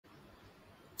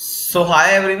So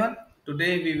hi everyone.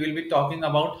 Today we will be talking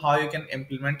about how you can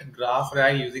implement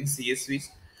GraphRAG using CSVs.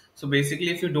 So basically,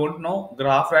 if you don't know,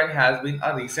 GraphRAG has been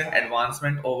a recent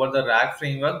advancement over the RAG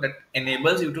framework that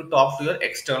enables you to talk to your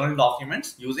external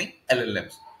documents using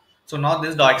LLMs. So now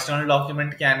this external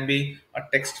document can be a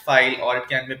text file or it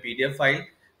can be a PDF file.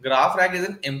 GraphRAG is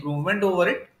an improvement over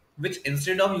it, which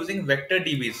instead of using vector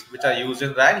DBs, which are used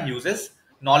in RAG, uses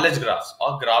knowledge graphs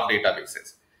or graph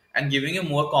databases and giving you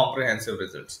more comprehensive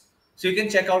results. So you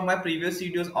can check out my previous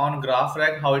videos on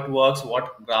GraphRAG, how it works,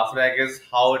 what GraphRAG is,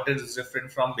 how it is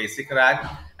different from basic RAG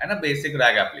and a basic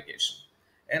RAG application.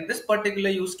 In this particular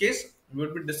use case, we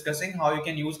will be discussing how you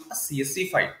can use a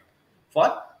CSV file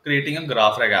for creating a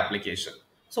GraphRAG application.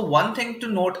 So one thing to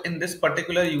note in this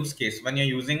particular use case when you're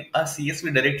using a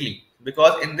CSV directly,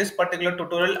 because in this particular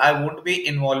tutorial, I won't be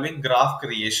involving graph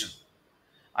creation.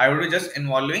 I would be just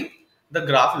involving the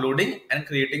graph loading and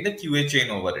creating the QA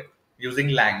chain over it using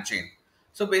LangChain.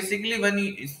 So basically, when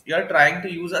you are trying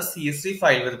to use a CSV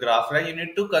file with GraphRAG, you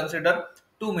need to consider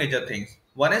two major things.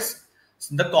 One is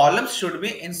the columns should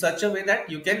be in such a way that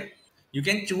you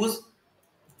can choose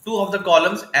two of the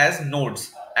columns as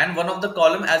nodes and one of the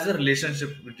column as a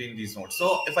relationship between these nodes.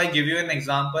 So if I give you an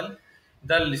example,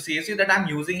 the CSV that I'm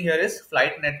using here is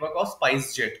flight network of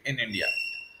SpiceJet in India.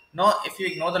 Now, if you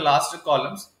ignore the last two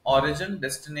columns, origin,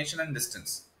 destination, and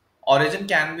distance. Origin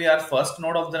can be our first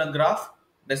node of the graph,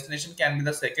 destination can be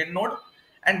the second node,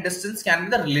 and distance can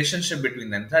be the relationship between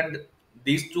them. That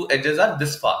these two edges are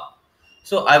this far.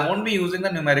 So I won't be using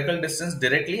the numerical distance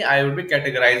directly. I will be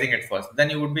categorizing it first.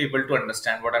 Then you would be able to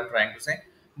understand what I'm trying to say.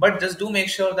 But just do make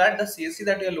sure that the CSV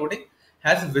that you're loading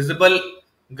has visible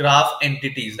graph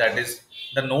entities, that is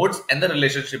the nodes and the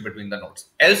relationship between the nodes.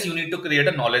 Else you need to create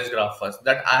a knowledge graph first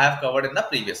that I have covered in the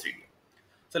previous video.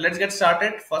 So let's get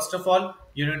started. First of all,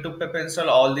 you need to pip install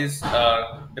all these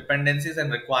dependencies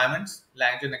and requirements.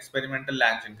 LangChain experimental,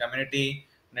 LangChain community,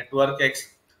 network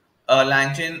X,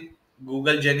 LangChain,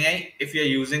 Google GenAI. If you are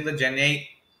using the GenAI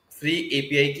free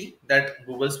API key that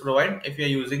Google's provide, if you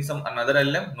are using some another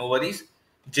LM, no worries.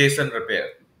 JSON repair.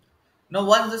 Now,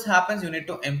 once this happens, you need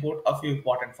to import a few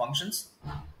important functions.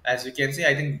 As you can see,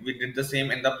 I think we did the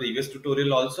same in the previous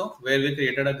tutorial also, where we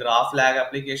created a GraphRAG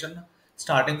application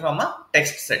starting from a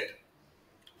text set.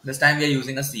 This time we are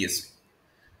using a CSV.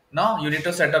 Now you need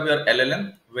to set up your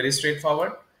LLM, very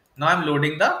straightforward. Now I'm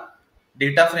loading the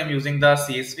data frame using the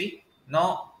CSV.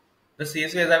 Now the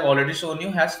CSV, as I've already shown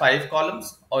you, has 5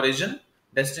 columns: origin,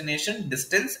 destination,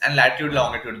 distance, and latitude,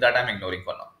 longitude that I'm ignoring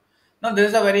for now. Now there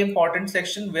is a very important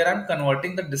section where I'm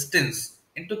converting the distance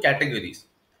into categories.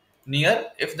 Near,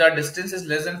 if the distance is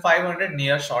less than 500,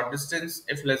 near, short distance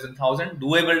if less than 1000,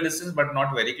 doable distance but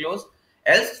not very close,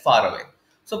 else far away.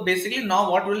 So basically now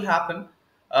what will happen,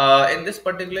 in this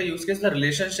particular use case, the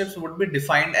relationships would be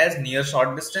defined as near,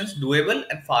 short distance, doable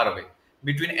and far away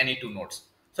between any two nodes.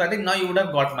 So I think now you would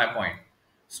have got my point.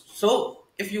 So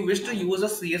if you wish to use a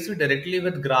CSV directly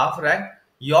with GraphRAG,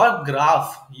 your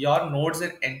graph, your nodes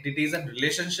and entities and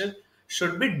relationship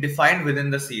should be defined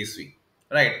within the CSV,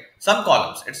 right? Some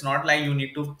columns, it's not like you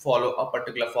need to follow a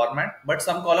particular format, but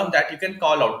some column that you can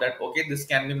call out that, okay, this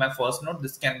can be my first node,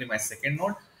 this can be my second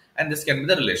node, and this can be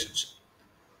the relationship.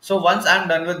 So once I'm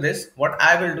done with this, what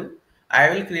I will do, I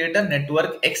will create a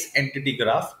network X entity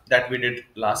graph that we did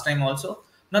last time also.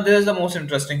 Now this is the most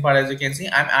interesting part. As you can see,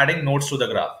 I'm adding nodes to the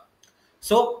graph.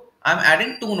 So I'm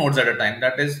adding two nodes at a time.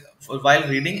 That is, while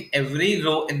reading every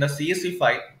row in the CSV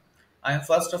file, I'm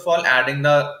first of all adding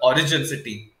the origin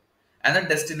city and the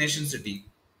destination city.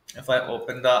 If I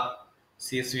open the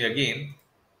CSV again,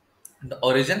 the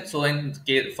origin. So in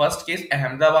first case,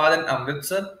 Ahmedabad and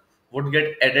Amritsar would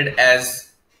get added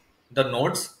as the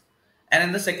nodes, and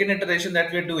in the second iteration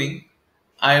that we're doing,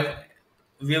 I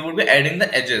we would be adding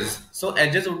the edges. So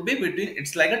edges would be between.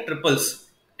 It's like a triples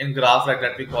in GraphRAG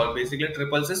that we call. Basically,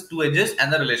 triples is two edges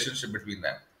and the relationship between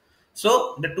them.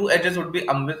 So the two edges would be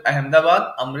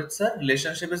Ahmedabad, Amritsar.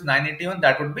 Relationship is 981.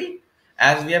 That would be,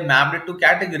 as we have mapped it to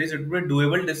categories, it would be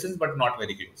doable distance but not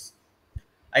very close.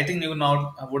 I think you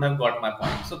now would have got my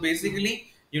point. So basically,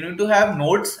 you need to have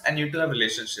nodes and you need to have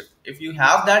relationship. If you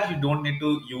have that, you don't need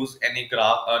to use any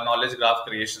graph knowledge graph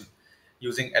creation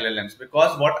using LLMs,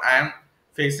 because what I am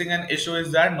facing an issue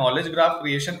is that knowledge graph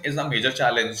creation is a major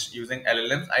challenge using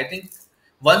LLMs. I think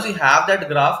once you have that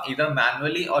graph either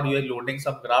manually or you are loading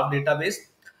some graph database,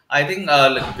 I think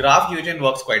graph engine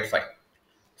works quite fine.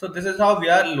 So this is how we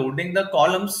are loading the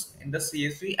columns in the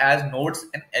CSV as nodes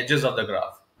and edges of the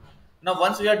graph. Now,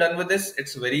 once we are done with this,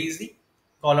 it's very easy.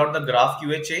 Call out the graph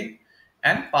QA chain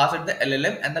and pass it the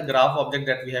LLM and the graph object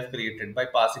that we have created by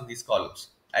passing these columns.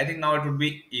 I think now it would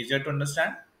be easier to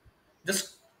understand.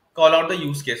 Just call out the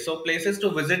use case. So places to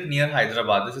visit near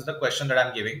Hyderabad. This is the question that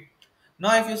I'm giving.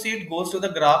 Now, if you see, it goes to the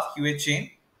graph QA chain.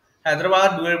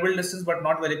 Hyderabad, doable distance but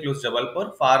not very close.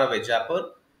 Jabalpur, far away.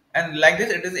 Jaipur, and like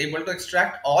this, it is able to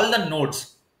extract all the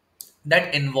nodes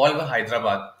that involve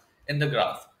Hyderabad in the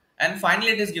graph. And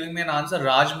finally, it is giving me an answer: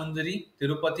 Rajmundri,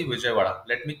 Tirupati, Vijayawada.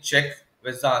 Let me check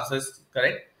which the answer is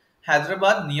correct.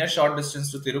 Hyderabad, near short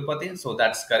distance to Tirupati, so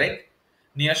that's correct.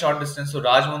 Near short distance to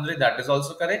Rajmundri, that is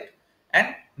also correct.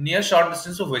 And near short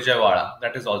distance to Vijayawada,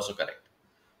 that is also correct.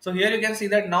 So here you can see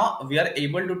that now we are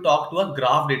able to talk to our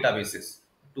graph databases,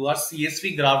 to our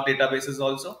CSV graph databases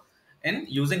also in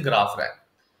using GraphRAG.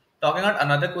 Talking about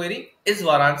another query, is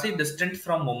Varanasi distant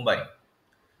from Mumbai?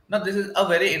 Now, this is a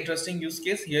very interesting use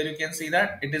case. Here you can see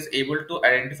that it is able to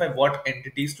identify what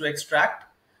entities to extract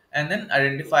and then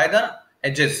identify the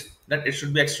edges that it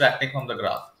should be extracting from the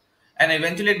graph. And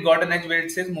eventually it got an edge where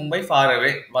it says Mumbai far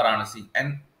away, Varanasi,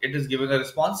 and it is giving a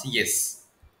response yes.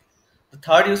 The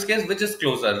third use case, which is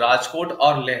closer, Rajkot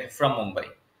or Leh from Mumbai.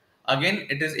 Again,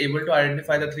 it is able to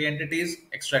identify the three entities,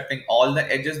 extracting all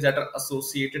the edges that are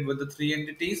associated with the three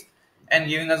entities, and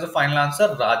giving us a final answer,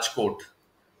 Rajkot,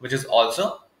 which is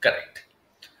also correct.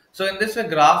 So in this way,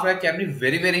 GraphRAG can be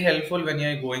very, very helpful when you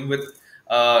are going with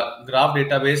graph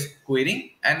database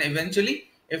querying. And eventually,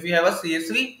 if you have a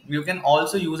CSV, you can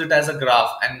also use it as a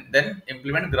graph and then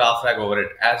implement GraphRAG over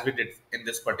it, as we did in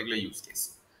this particular use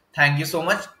case. Thank you so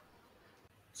much.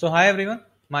 So hi everyone,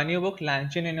 my new book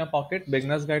LangChain in Your Pocket,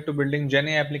 Beginner's Guide to Building Gen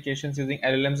AI Applications Using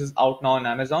LLMs is out now on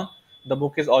Amazon. The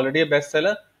book is already a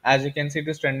bestseller. As you can see, it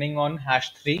is trending on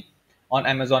 #3 on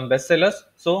Amazon bestsellers.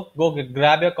 So go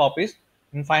grab your copies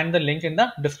and find the link in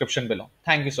the description below.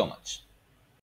 Thank you so much.